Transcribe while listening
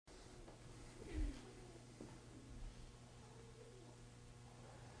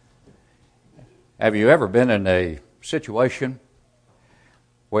Have you ever been in a situation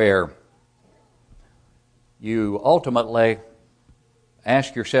where you ultimately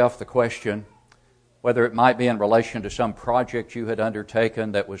ask yourself the question, whether it might be in relation to some project you had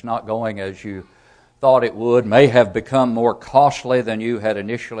undertaken that was not going as you thought it would, may have become more costly than you had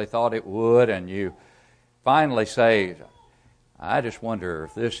initially thought it would, and you finally say, I just wonder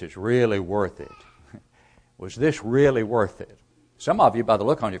if this is really worth it. Was this really worth it? Some of you, by the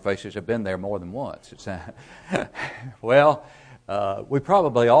look on your faces, have been there more than once. Well, we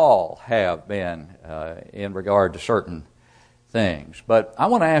probably all have been in regard to certain things. But I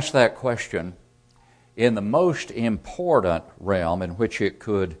want to ask that question in the most important realm in which it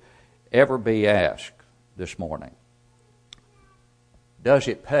could ever be asked this morning. Does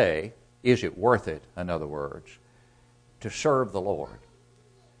it pay, is it worth it, in other words, to serve the Lord?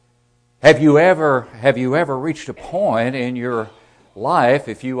 Have you ever reached a point in your life,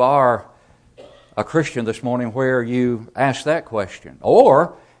 if you are a Christian this morning, where you ask that question?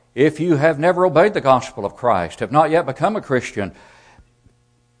 Or if you have never obeyed the gospel of Christ, have not yet become a Christian,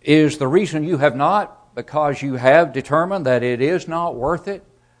 is the reason you have not because you have determined that it is not worth it,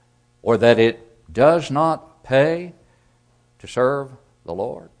 or that it does not pay to serve the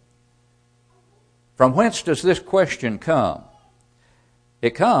Lord? From whence does this question come? It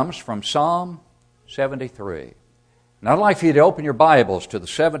comes from Psalm 73. And I'd like for you to open your Bibles to the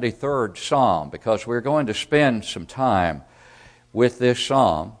 73rd Psalm, because we're going to spend some time with this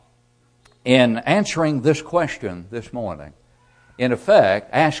Psalm in answering this question this morning. In effect,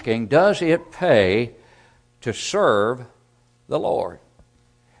 asking, does it pay to serve the Lord?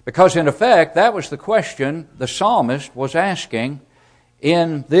 Because in effect, that was the question the psalmist was asking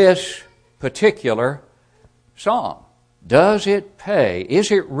in this particular psalm. Does it pay?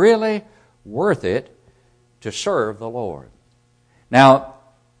 Is it really worth it to serve the Lord? Now,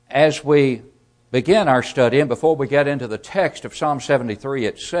 as we begin our study, and before we get into the text of Psalm 73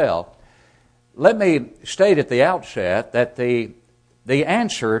 itself, let me state at the outset that the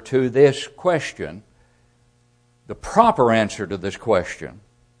answer to this question, the proper answer to this question,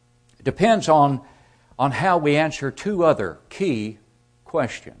 depends on how we answer two other key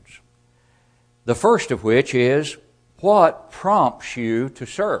questions. The first of which is, what prompts you to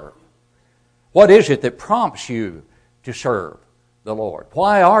serve? What is it that prompts you to serve the Lord?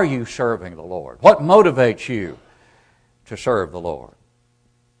 Why are you serving the Lord? What motivates you to serve the Lord?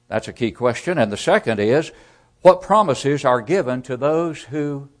 That's a key question. And the second is, what promises are given to those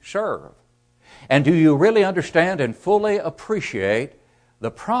who serve? And do you really understand and fully appreciate the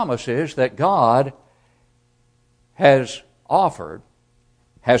promises that God has offered,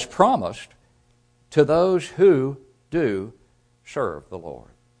 has promised to those who do serve the Lord?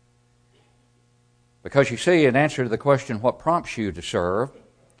 Because you see, in answer to the question, what prompts you to serve,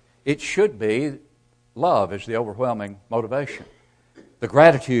 it should be love is the overwhelming motivation. The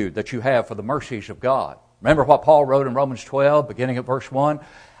gratitude that you have for the mercies of God. Remember what Paul wrote in Romans 12, beginning at verse 1?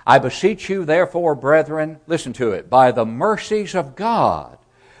 I beseech you, therefore, brethren, listen to it, by the mercies of God,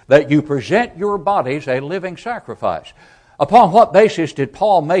 that you present your bodies a living sacrifice. Upon what basis did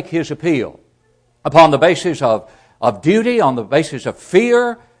Paul make his appeal? Upon the basis of duty? On the basis of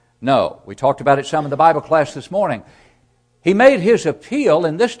fear? No. We talked about it some in the Bible class this morning. He made his appeal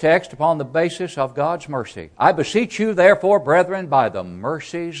in this text upon the basis of God's mercy. I beseech you, therefore, brethren, by the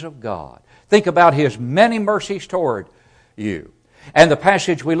mercies of God. Think about His many mercies toward you. And the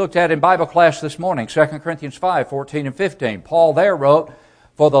passage we looked at in Bible class this morning, 2 Corinthians 5, 14 and 15. Paul there wrote,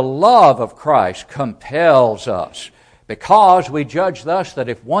 for the love of Christ compels us, because we judge thus that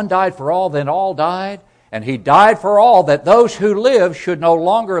if one died for all, then all died. And He died for all, that those who live should no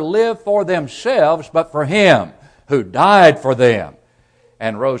longer live for themselves, but for Him who died for them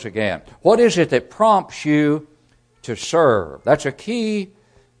and rose again. What is it that prompts you to serve? That's a key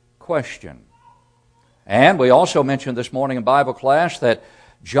question. And we also mentioned this morning in Bible class that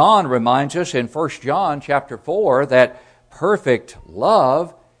John reminds us in 1 John chapter 4 that perfect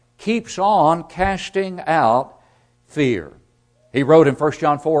love keeps on casting out fear. He wrote in 1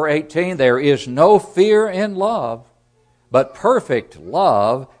 John 4:18, there is no fear in love, but perfect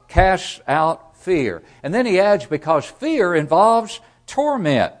love casts out fear. And then he adds, because fear involves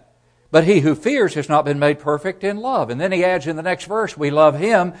torment. But he who fears has not been made perfect in love. And then he adds in the next verse, we love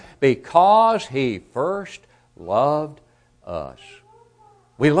Him because He first loved us.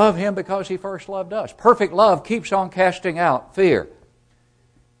 We love Him because He first loved us. Perfect love keeps on casting out fear.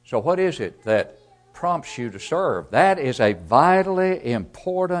 So what is it that prompts you to serve? That is a vitally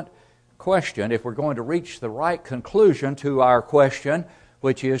important question if we're going to reach the right conclusion to our question,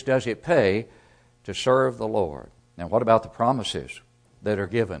 which is, does it pay to serve the Lord? Now, what about the promises that are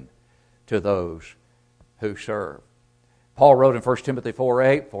given to those who serve. Paul wrote in 1 Timothy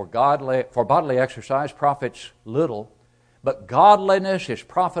 4:8, For bodily exercise profits little, but godliness is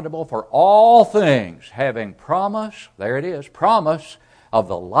profitable for all things, having promise, there it is, promise of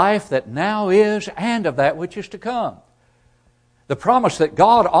the life that now is and of that which is to come. The promise that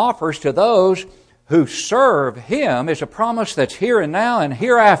God offers to those who serve Him is a promise that's here and now and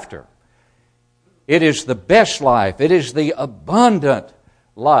hereafter. It is the best life. It is the abundant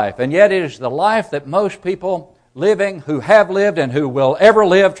life. And yet it is the life that most people living, who have lived and who will ever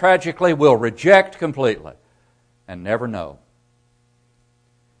live tragically, will reject completely and never know.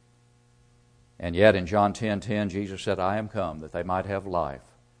 And yet in John 10:10, Jesus said, I am come that they might have life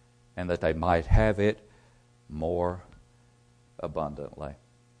and that they might have it more abundantly.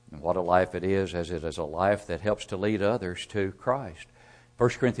 And what a life it is, as it is a life that helps to lead others to Christ. 1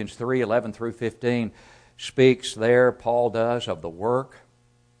 Corinthians 3:11 through 15 speaks there, Paul does, of the work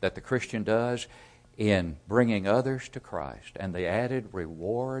that the Christian does in bringing others to Christ and the added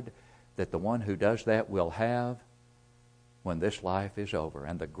reward that the one who does that will have when this life is over,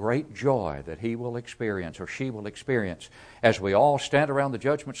 and the great joy that he will experience or she will experience as we all stand around the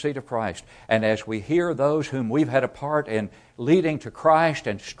judgment seat of Christ and as we hear those whom we've had a part in leading to Christ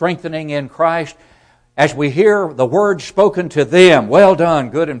and strengthening in Christ, as we hear the words spoken to them, well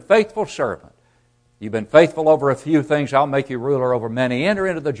done, good and faithful servant. You've been faithful over a few things, I'll make you ruler over many. Enter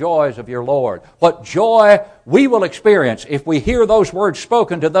into the joys of your Lord. What joy we will experience if we hear those words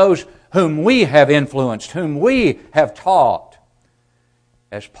spoken to those whom we have influenced, whom we have taught.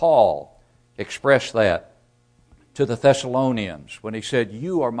 As Paul expressed that to the Thessalonians when he said,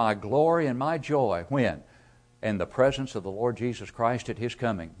 You are my glory and my joy. When? In the presence of the Lord Jesus Christ at His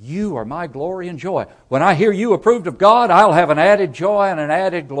coming. You are my glory and joy. When I hear you approved of God, I'll have an added joy and an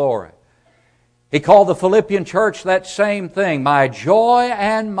added glory. He called the Philippian church that same thing, my joy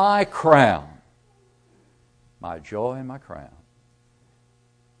and my crown. My joy and my crown.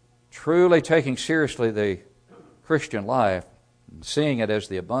 Truly taking seriously the Christian life, seeing it as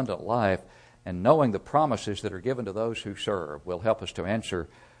the abundant life, and knowing the promises that are given to those who serve will help us to answer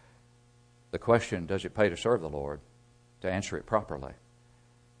the question, does it pay to serve the Lord? To answer it properly,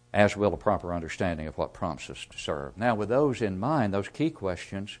 as will a proper understanding of what prompts us to serve. Now, with those in mind, those key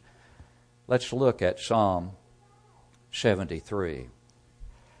questions, let's look at Psalm 73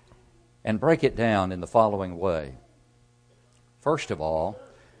 and break it down in the following way. First of all,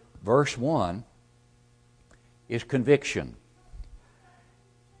 verse 1 is conviction.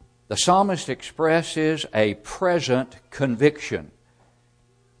 The psalmist expresses a present conviction.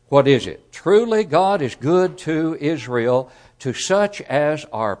 What is it? Truly God is good to Israel, to such as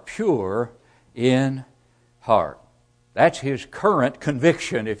are pure in heart. That's his current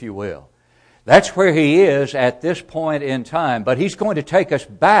conviction, if you will. That's where he is at this point in time. But he's going to take us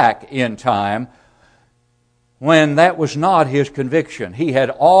back in time when that was not his conviction. He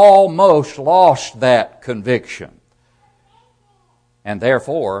had almost lost that conviction. And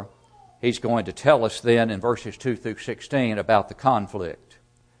therefore, he's going to tell us then in verses 2 through 16 about the conflict.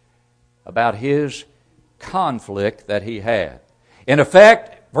 About his conflict that he had. In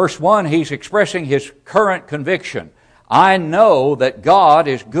effect, verse 1, he's expressing his current conviction. I know that God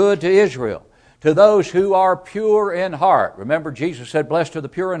is good to Israel, to those who are pure in heart. Remember, Jesus said, Blessed are the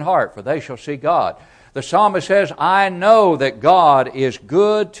pure in heart, for they shall see God. The psalmist says, I know that God is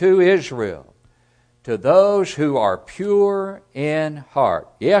good to Israel, to those who are pure in heart.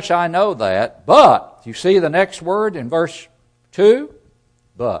 Yes, I know that, but, you see the next word in verse 2?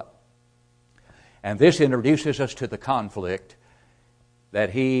 But. And this introduces us to the conflict that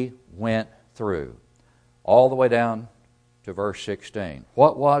he went through, all the way down to verse 16.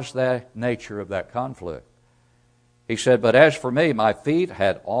 What was the nature of that conflict? He said, But as for me, my feet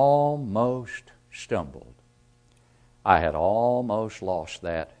had almost stumbled. I had almost lost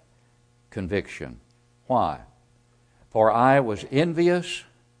that conviction. Why? For I was envious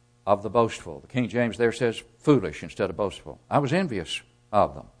of the boastful. The King James there says foolish instead of boastful. I was envious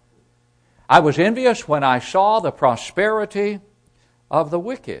of them. I was envious when I saw the prosperity of the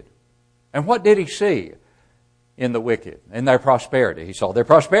wicked. And what did he see in the wicked, in their prosperity? He saw their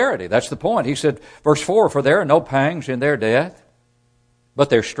prosperity. That's the point. He said, verse 4, For there are no pangs in their death, but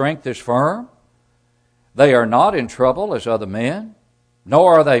their strength is firm. They are not in trouble as other men,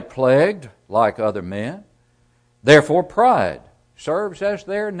 nor are they plagued like other men. Therefore pride serves as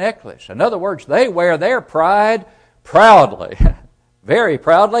their necklace. In other words, they wear their pride proudly, very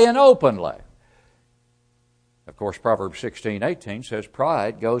proudly and openly. Of course, Proverbs 16:18 says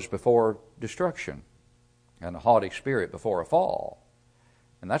pride goes before destruction and a haughty spirit before a fall.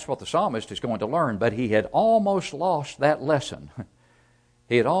 And that's what the psalmist is going to learn, but he had almost lost that lesson.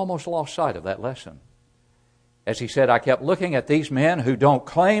 He had almost lost sight of that lesson. As he said, I kept looking at these men who don't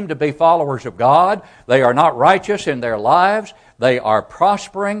claim to be followers of God. They are not righteous in their lives. They are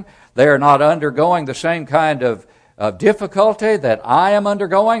prospering. They are not undergoing the same kind of difficulty that I am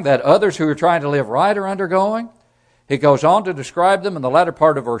undergoing, that others who are trying to live right are undergoing. He goes on to describe them in the latter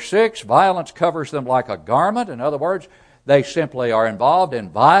part of verse 6. Violence covers them like a garment. In other words, they simply are involved in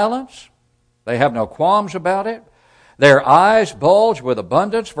violence. They have no qualms about it. Their eyes bulge with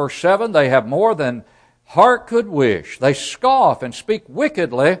abundance. Verse 7, they have more than heart could wish. They scoff and speak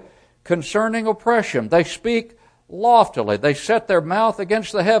wickedly concerning oppression. They speak loftily. They set their mouth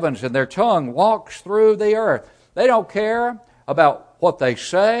against the heavens, and their tongue walks through the earth. They don't care about what they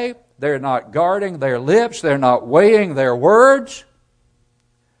say. They're not guarding their lips. They're not weighing their words.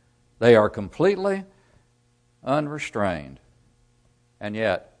 They are completely unrestrained. And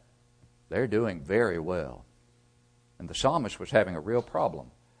yet, they're doing very well. And the psalmist was having a real problem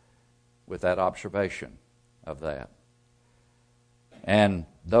with that observation of that. And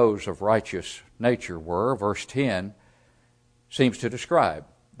those of righteous nature were, verse 10 seems to describe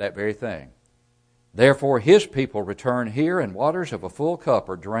that very thing. Therefore his people return here, and waters of a full cup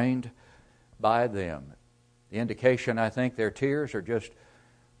are drained by them. The indication, I think, their tears are just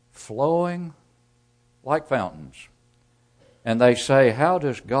flowing like fountains. And they say, how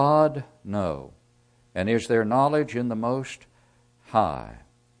does God know? And is there knowledge in the Most High?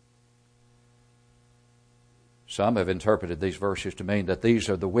 Some have interpreted these verses to mean that these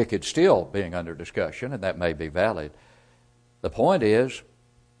are the wicked still being under discussion, and that may be valid. The point is,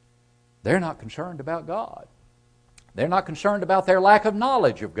 they're not concerned about God. They're not concerned about their lack of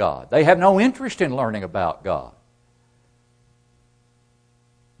knowledge of God. They have no interest in learning about God.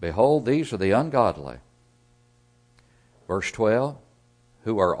 Behold, these are the ungodly. Verse 12,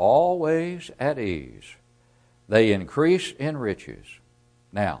 who are always at ease. They increase in riches.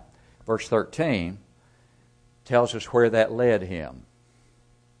 Now, verse 13 tells us where that led him.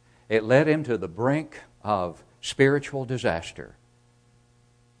 It led him to the brink of spiritual disaster.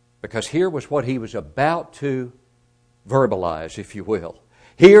 Because here was what he was about to verbalize, if you will.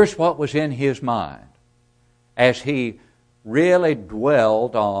 Here's what was in his mind as he really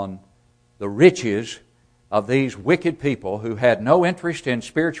dwelled on the riches of these wicked people who had no interest in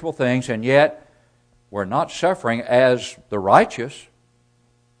spiritual things and yet were not suffering as the righteous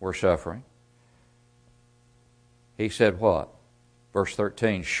were suffering. He said what? Verse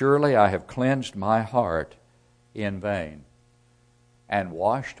 13, surely I have cleansed my heart in vain and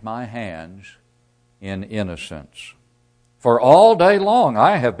washed my hands in innocence. For all day long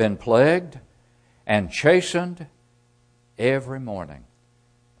I have been plagued and chastened every morning.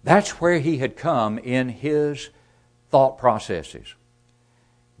 That's where he had come in his thought processes.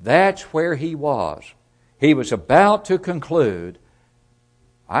 That's where he was. He was about to conclude,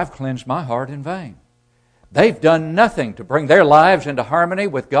 I've cleansed my heart in vain. They've done nothing to bring their lives into harmony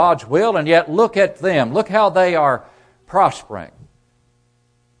with God's will, and yet look at them. Look how they are prospering.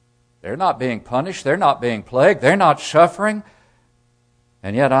 They're not being punished. They're not being plagued. They're not suffering.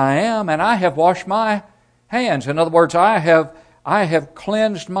 And yet I am, and I have washed my hands. In other words, I have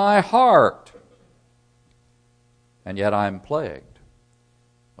cleansed my heart. And yet I'm plagued.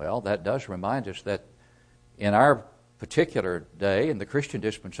 Well, that does remind us that in our particular day, in the Christian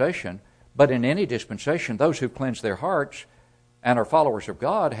dispensation, but in any dispensation, those who've cleansed their hearts and are followers of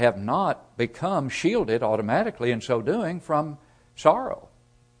God have not become shielded automatically in so doing from sorrow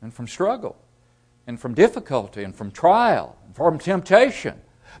and from struggle and from difficulty and from trial and from temptation.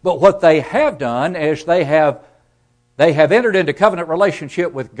 But what they have done is they have entered into covenant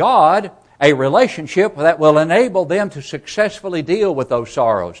relationship with God, a relationship that will enable them to successfully deal with those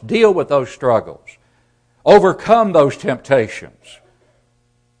sorrows, deal with those struggles, overcome those temptations.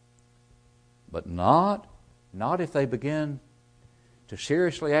 But not if they begin to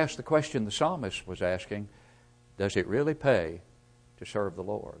seriously ask the question the psalmist was asking, does it really pay to serve the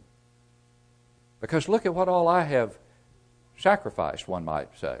Lord? Because look at what all I have sacrificed, one might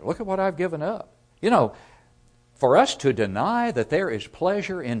say. Look at what I've given up. You know, for us to deny that there is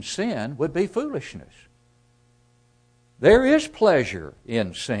pleasure in sin would be foolishness. There is pleasure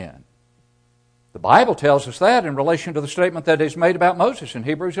in sin. The Bible tells us that in relation to the statement that is made about Moses in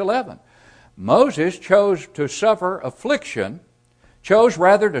Hebrews 11. Moses chose to suffer affliction, chose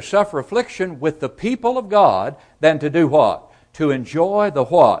rather to suffer affliction with the people of God than to do what? To enjoy the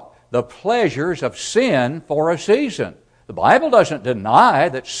what? The pleasures of sin for a season. The Bible doesn't deny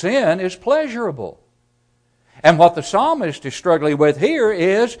that sin is pleasurable. And what the psalmist is struggling with here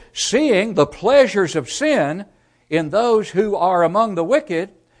is seeing the pleasures of sin in those who are among the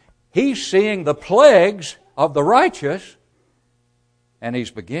wicked. He's seeing the plagues of the righteous And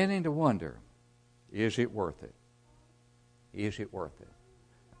he's beginning to wonder, is it worth it? Is it worth it?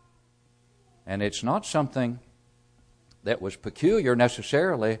 And it's not something that was peculiar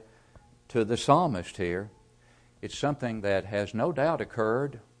necessarily to the psalmist here. It's something that has no doubt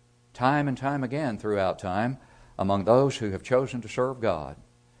occurred time and time again throughout time among those who have chosen to serve God,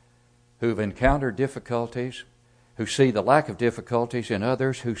 who've encountered difficulties, who see the lack of difficulties in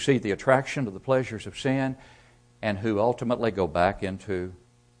others, who see the attraction of the pleasures of sin, and who ultimately go back into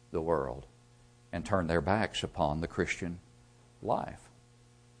the world and turn their backs upon the Christian life,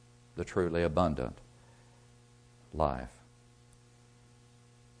 the truly abundant life.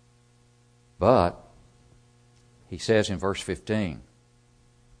 But he says in verse 15,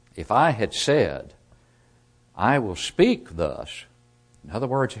 if I had said, I will speak thus. In other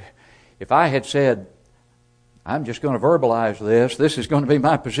words, if I had said, I'm just going to verbalize this is going to be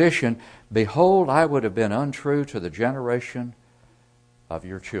my position, behold, I would have been untrue to the generation of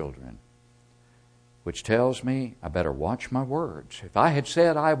your children. Which tells me I better watch my words. If I had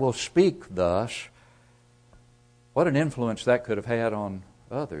said, I will speak thus, what an influence that could have had on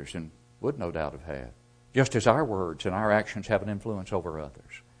others, and would no doubt have had. Just as our words and our actions have an influence over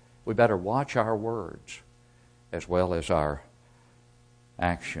others. We better watch our words as well as our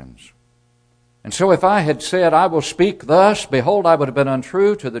actions. And so if I had said, I will speak thus, behold, I would have been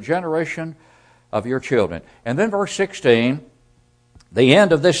untrue to the generation of your children. And then verse 16, the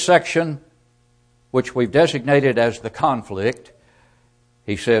end of this section, which we've designated as the conflict,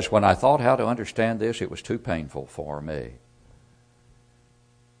 he says, when I thought how to understand this, it was too painful for me.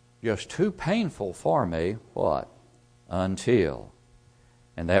 Just too painful for me, what? Until.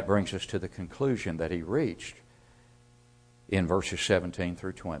 And that brings us to the conclusion that he reached in verses 17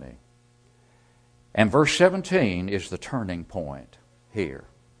 through 20. And verse 17 is the turning point here.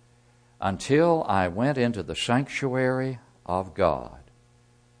 Until I went into the sanctuary of God,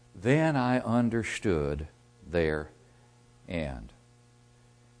 then I understood their end.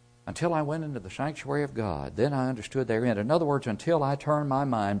 Until I went into the sanctuary of God, then I understood their end. In other words, until I turned my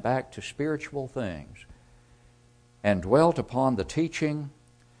mind back to spiritual things and dwelt upon the teaching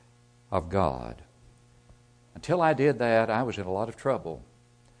of God. Until I did that, I was in a lot of trouble.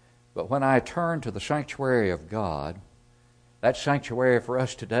 But when I turned to the sanctuary of God, that sanctuary for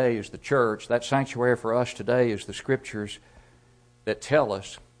us today is the church. That sanctuary for us today is the Scriptures that tell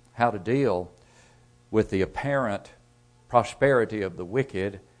us how to deal with the apparent prosperity of the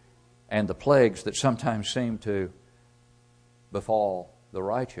wicked and the plagues that sometimes seem to befall the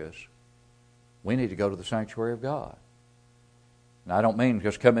righteous. We need to go to the sanctuary of God. And I don't mean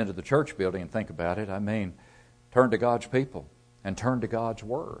just come into the church building and think about it. I mean turn to God's people and turn to God's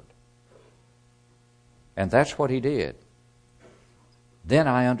Word. And that's what he did. Then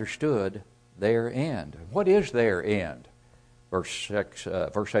I understood their end. What is their end? Verse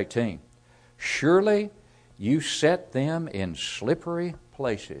 18. Surely you set them in slippery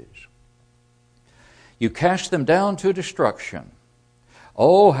places. You cast them down to destruction.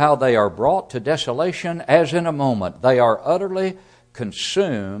 Oh, how they are brought to desolation as in a moment. They are utterly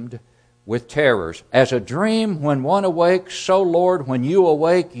consumed with terrors. As a dream when one awakes, so, Lord, when you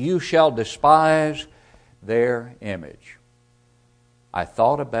awake, you shall despise their image. I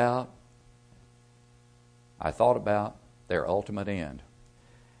thought about their ultimate end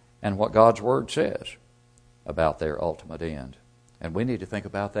and what God's Word says about their ultimate end. And we need to think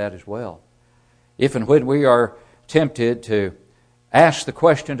about that as well. If and when we are tempted to ask the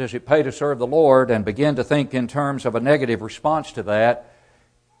question, does it pay to serve the Lord, and begin to think in terms of a negative response to that,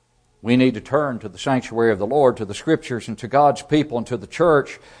 we need to turn to the sanctuary of the Lord, to the Scriptures, and to God's people, and to the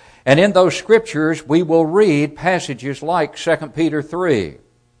church. And in those Scriptures, we will read passages like 2 Peter 3,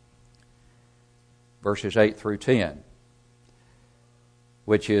 verses 8 through 10,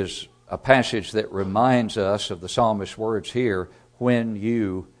 which is a passage that reminds us of the psalmist's words here, when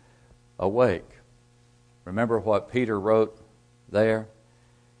you awake. Remember what Peter wrote there?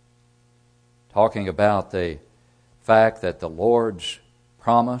 Talking about the fact that the Lord's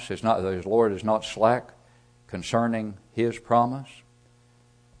promise is not, the Lord is not slack concerning His promise,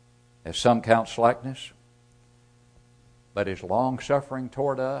 as some count slackness, but is long-suffering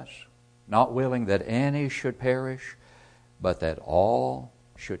toward us, not willing that any should perish, but that all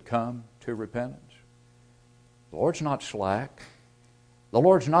should come to repentance. The Lord's not slack. The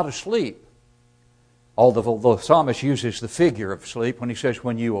Lord's not asleep. Although the psalmist uses the figure of sleep when he says,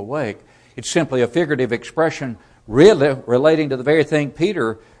 when you awake, it's simply a figurative expression really relating to the very thing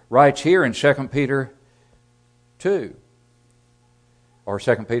Peter writes here in 2 Peter 2. Or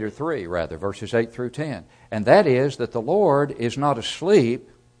 2 Peter 3, rather, verses 8 through 10. And that is that the Lord is not asleep.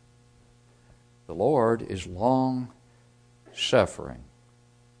 The Lord is long-suffering.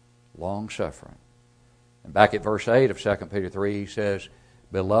 Long-suffering. And back at verse 8 of 2 Peter 3, he says,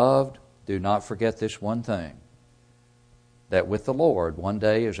 Beloved, do not forget this one thing, that with the Lord, one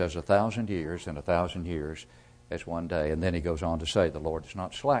day is as 1,000 years, and 1,000 years as one day. And then he goes on to say, the Lord is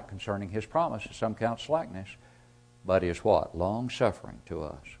not slack concerning His promise, as some count slackness, but is what? Long-suffering to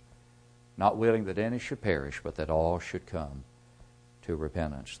us, not willing that any should perish, but that all should come to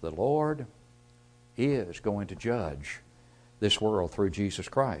repentance. The Lord is going to judge this world through Jesus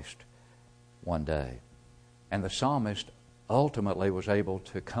Christ one day. And the psalmist ultimately was able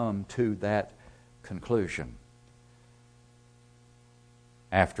to come to that conclusion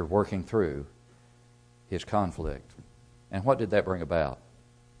after working through his conflict. And what did that bring about?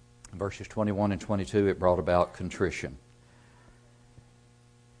 In verses 21 and 22, it brought about contrition.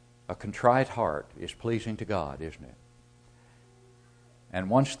 A contrite heart is pleasing to God, isn't it? And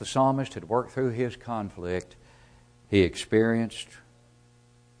once the psalmist had worked through his conflict, he experienced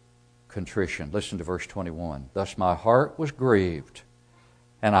contrition. Listen to verse 21. Thus my heart was grieved,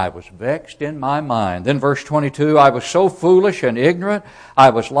 and I was vexed in my mind. Then verse 22, I was so foolish and ignorant, I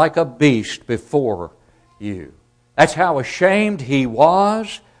was like a beast before you. That's how ashamed he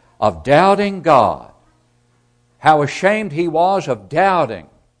was of doubting God. How ashamed he was of doubting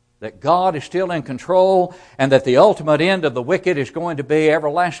that God is still in control and that the ultimate end of the wicked is going to be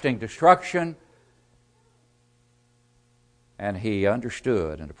everlasting destruction. And he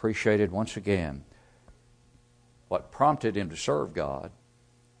understood and appreciated once again what prompted him to serve God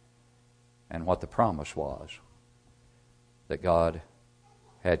and what the promise was that God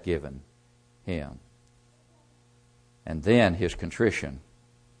had given him. And then his contrition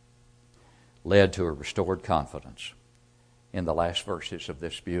led to a restored confidence in the last verses of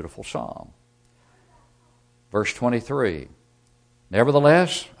this beautiful psalm. Verse 23,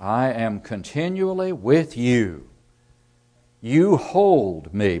 Nevertheless, I am continually with you. You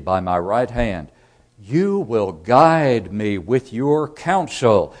hold me by my right hand. You will guide me with your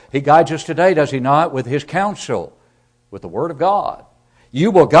counsel. He guides us today, does He not, with His counsel, with the Word of God.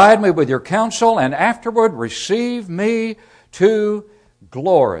 You will guide me with your counsel, and afterward receive me to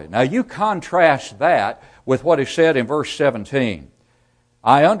glory. Now you contrast that with what is said in verse 17.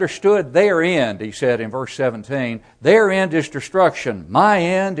 I understood their end, he said in verse 17. Their end is destruction. My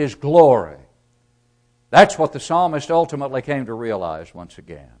end is glory. That's what the psalmist ultimately came to realize once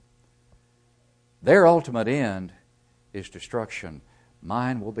again. Their ultimate end is destruction.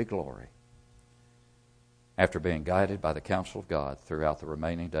 Mine will be glory. After being guided by the counsel of God throughout the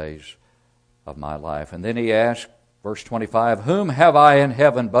remaining days of my life. And then he asked, verse 25, Whom have I in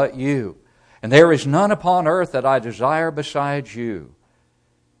heaven but you? And there is none upon earth that I desire besides you.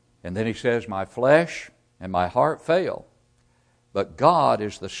 And then he says, My flesh and my heart fail, but God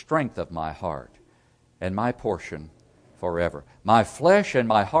is the strength of my heart and my portion forever. My flesh and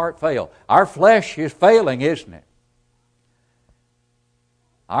my heart fail. Our flesh is failing, isn't it?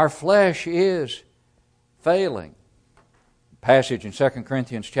 Our flesh is failing. Passage in 2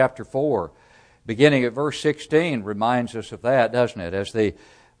 Corinthians chapter 4, beginning at verse 16, reminds us of that, doesn't it? As the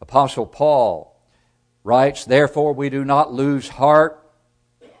Apostle Paul writes, Therefore we do not lose heart,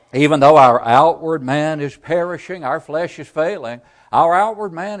 even though our outward man is perishing, our flesh is failing, our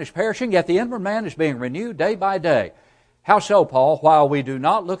outward man is perishing, yet the inward man is being renewed day by day. How so, Paul? While we do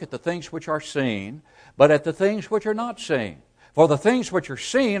not look at the things which are seen, but at the things which are not seen. For the things which are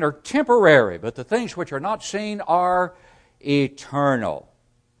seen are temporary, but the things which are not seen are eternal.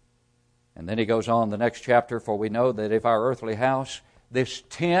 And then he goes on the next chapter, For we know that if our earthly house, this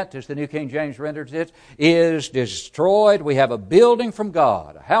tent, as the New King James renders it, is destroyed, we have a building from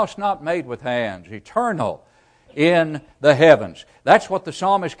God, a house not made with hands, eternal in the heavens. That's what the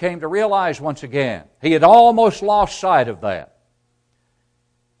psalmist came to realize once again. He had almost lost sight of that.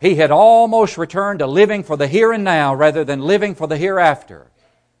 He had almost returned to living for the here and now rather than living for the hereafter.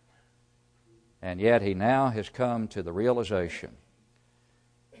 And yet he now has come to the realization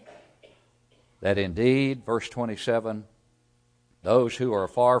that indeed, verse 27, those who are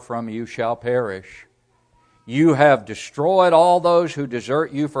far from you shall perish. You have destroyed all those who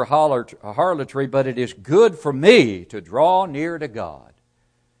desert you for harlotry, but it is good for me to draw near to God.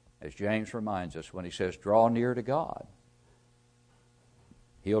 As James reminds us when he says, draw near to God.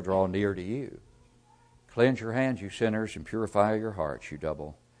 He'll draw near to you. Cleanse your hands, you sinners, and purify your hearts, you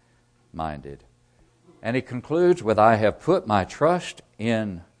double-minded. And he concludes with, I have put my trust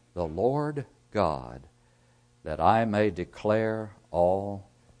in the Lord God, that I may declare all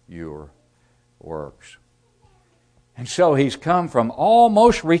your works. And so he's come from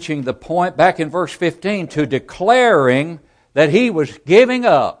almost reaching the point back in verse 15 to declaring that he was giving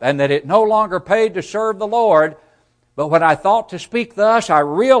up and that it no longer paid to serve the Lord. But when I thought to speak thus, I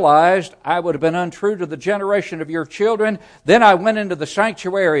realized I would have been untrue to the generation of your children. Then I went into the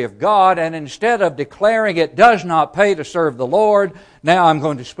sanctuary of God, and instead of declaring it does not pay to serve the Lord, now I'm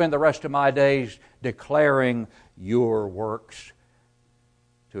going to spend the rest of my days declaring your works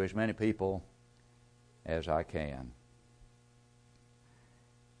to as many people as I can.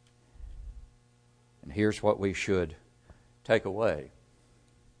 And here's what we should take away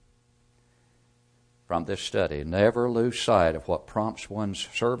from this study. Never lose sight of what prompts one's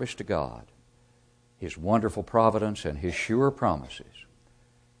service to God, His wonderful providence and His sure promises.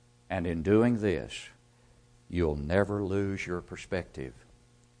 And in doing this, you'll never lose your perspective.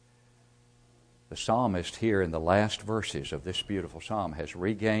 The psalmist here in the last verses of this beautiful psalm has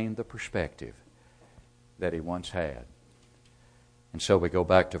regained the perspective that he once had. And so we go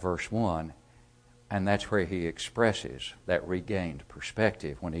back to verse 1, and that's where he expresses that regained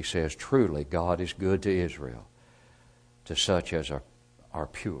perspective when he says, truly God is good to Israel, to such as are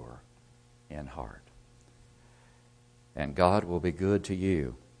pure in heart. And God will be good to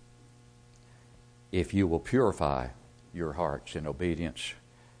you if you will purify your hearts in obedience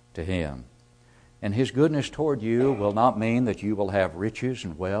to Him. And His goodness toward you will not mean that you will have riches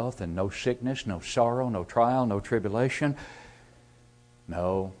and wealth and no sickness, no sorrow, no trial, no tribulation.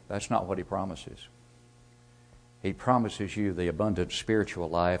 No, that's not what He promises. He promises you the abundant spiritual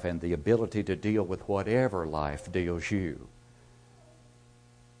life and the ability to deal with whatever life deals you,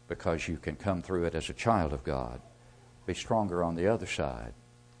 because you can come through it as a child of God, be stronger on the other side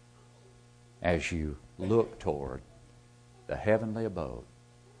as you look toward the heavenly abode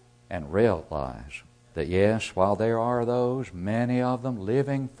and realize that yes, while there are those, many of them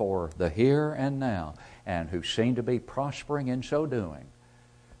living for the here and now, and who seem to be prospering in so doing,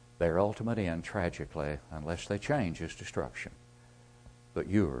 their ultimate end, tragically, unless they change, is destruction. But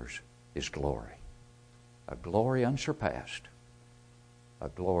yours is glory. A glory unsurpassed. A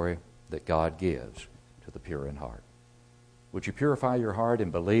glory that God gives to the pure in heart. Would you purify your heart in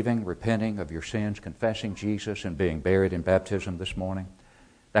believing, repenting of your sins, confessing Jesus, and being buried in baptism this morning?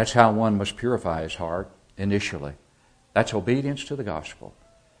 That's how one must purify his heart initially. That's obedience to the gospel.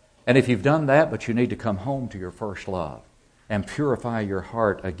 And if you've done that, but you need to come home to your first love, and purify your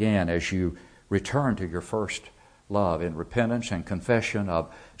heart again as you return to your first love in repentance and confession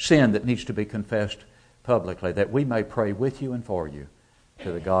of sin that needs to be confessed publicly, that we may pray with you and for you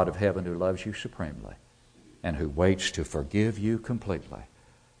to the God of heaven who loves you supremely and who waits to forgive you completely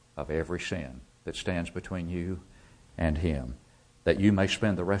of every sin that stands between you and Him, that you may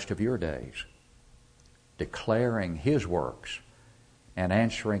spend the rest of your days declaring His works and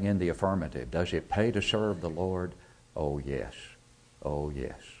answering in the affirmative. Does it pay to serve the Lord? Oh, yes. Oh,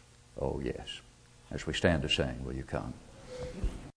 yes. Oh, yes. As we stand to sing, will you come?